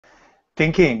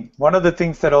thinking, one of the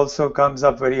things that also comes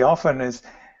up very often is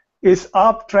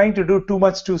AAP trying to do too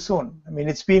much too soon? I mean,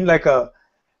 it's been like a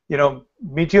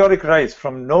meteoric rise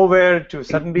from nowhere to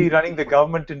suddenly running the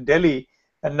government in Delhi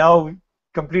and now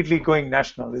completely going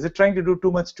national. Is it trying to do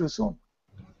too much too soon?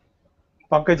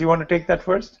 Pankaj, you want to take that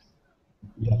first?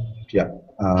 Yeah. Yeah.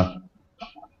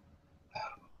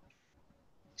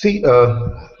 See,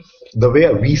 the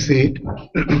way we say it,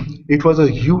 it was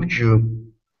a huge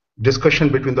discussion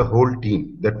between the whole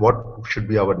team that what should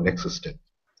be our next step.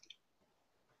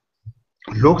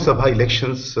 Lok Sabha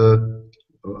elections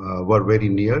were very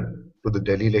near to the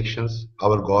Delhi elections.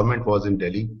 Our government was in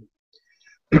Delhi.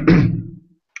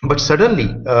 But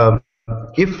suddenly,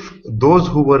 if those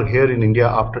who were here in India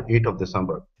after 8th of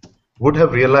December would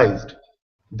have realized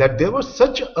that there was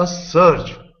such a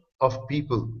surge of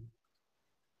people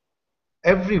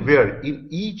everywhere, in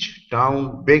each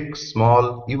town, big,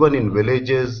 small, even in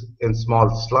villages, in small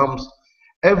slums,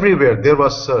 everywhere there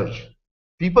was surge.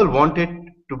 People wanted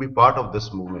to be part of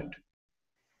this movement.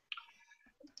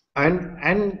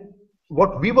 And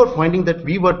what we were finding that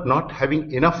we were not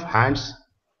having enough hands,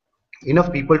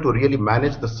 enough people to really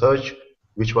manage the surge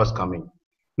which was coming.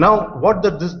 Now, what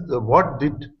did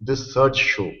this surge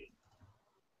show?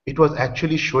 It was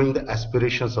actually showing the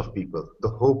aspirations of people, the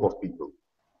hope of people.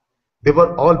 They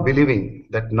were all believing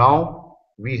that now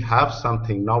we have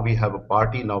something, now we have a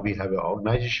party, now we have an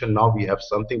organization, now we have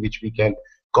something which we can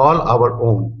call our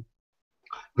own,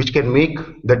 which can make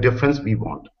the difference we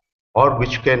want, or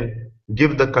which can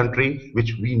give the country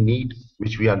which we need,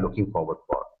 which we are looking forward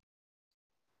for.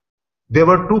 There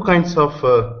were two kinds of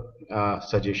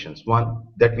suggestions. One,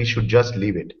 that we should just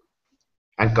leave it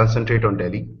and concentrate on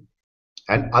Delhi.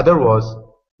 And other was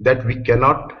that we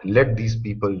cannot let these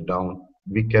people down.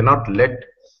 We cannot let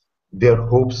their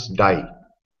hopes die.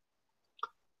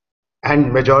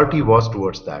 And majority was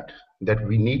towards that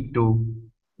we need to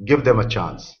give them a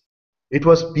chance. It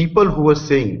was people who were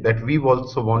saying that we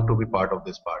also want to be part of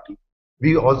this party.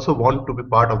 We also want to be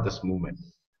part of this movement.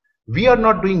 We are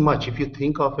not doing much. If you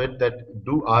think of it, that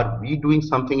are we doing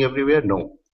something everywhere?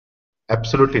 No,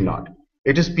 absolutely not.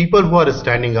 It is people who are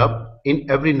standing up in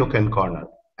every nook and corner,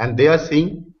 and they are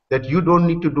saying that you don't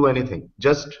need to do anything.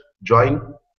 Just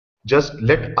join. Just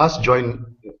let us join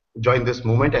this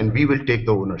movement, and we will take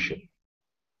the ownership.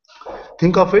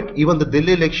 Think of it. Even the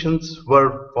Delhi elections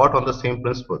were fought on the same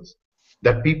principles.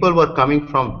 That people were coming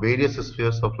from various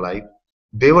spheres of life.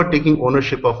 They were taking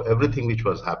ownership of everything which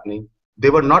was happening. They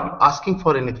were not asking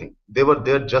for anything. They were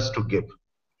there just to give.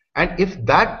 And if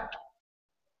that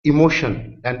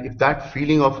emotion and if that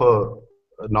feeling of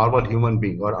a normal human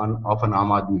being or of an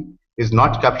Aadmi is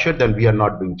not captured, then we are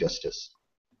not doing justice.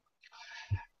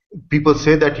 People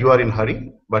say that you are in a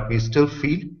hurry, but we still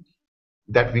feel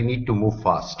that we need to move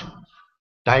fast.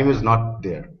 Time is not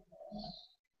there.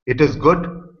 It is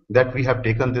good that we have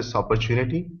taken this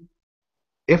opportunity.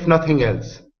 If nothing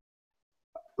else,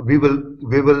 we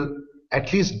will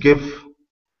at least give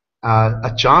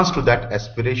a chance to that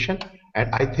aspiration,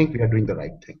 and I think we are doing the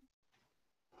right thing.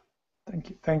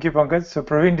 Thank you, Pankaj. So,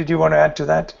 Praveen, did you want to add to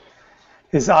that?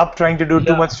 Is AAP trying to do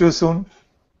too much too soon?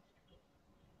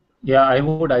 Yeah, I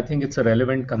would. I think it's a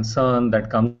relevant concern that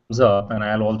comes up, and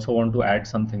I'll also want to add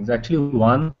some things. Actually,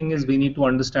 one thing is we need to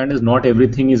understand is not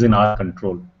everything is in our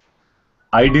control.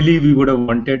 Ideally, we would have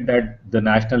wanted that the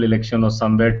national election was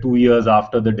somewhere 2 years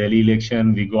after the Delhi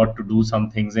election. We got to do some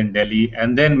things in Delhi,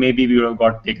 and then maybe we would have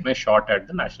got taken a shot at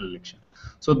the national election.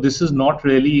 So this is not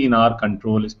really in our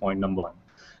control is point number one.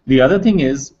 The other thing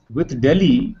is with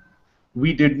Delhi,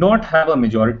 we did not have a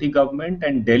majority government,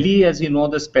 and Delhi, as you know,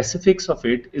 the specifics of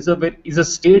it is a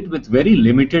state with very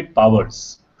limited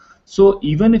powers. So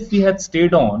even if we had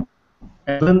stayed on,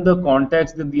 given the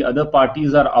context that the other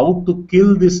parties are out to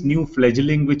kill this new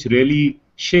fledgling which really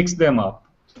shakes them up,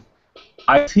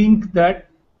 I think that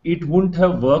it wouldn't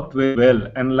have worked very well.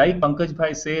 And like Pankaj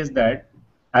Bhai says that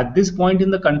at this point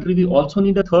in the country, we also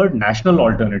need a third national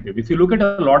alternative. If you look at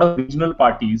a lot of regional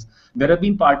parties, there have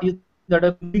been parties that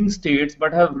are in states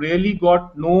but have really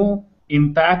got no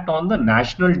impact on the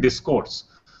national discourse.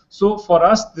 So for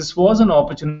us, this was an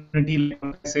opportunity,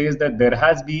 like says, that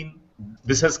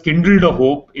this has kindled a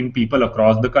hope in people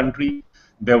across the country.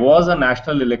 There was a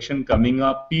national election coming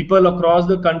up. People across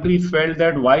the country felt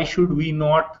that why should we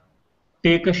not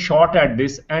take a shot at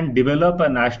this and develop a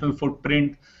national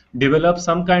footprint, develop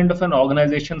some kind of an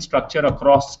organization structure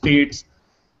across states,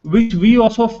 which we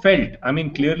also felt. I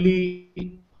mean,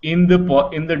 clearly in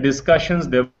the discussions,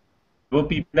 there were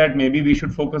people that maybe we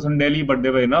should focus on Delhi, but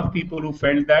there were enough people who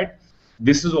felt that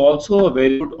this is also a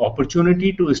very good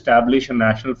opportunity to establish a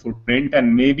national footprint,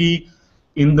 and maybe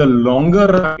in the longer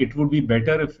run, it would be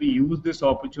better if we use this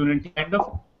opportunity kind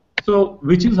of. So,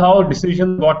 which is how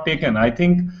decisions got taken. I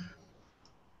think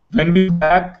when we look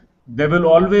back, there will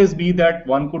always be that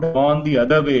one could have gone the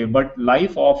other way, but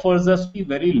life offers us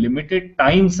very limited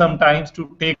time sometimes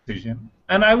to take decision.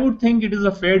 And I would think it is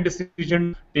a fair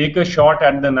decision to take a shot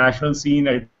at the national scene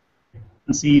and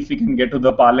see if we can get to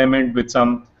the parliament with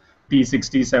some 50,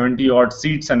 60, 70 odd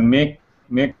seats and make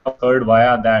a third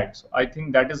via that. So I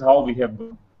think that is how we have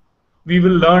gone. We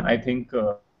will learn, I think.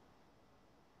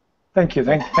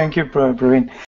 Thank you, Praveen.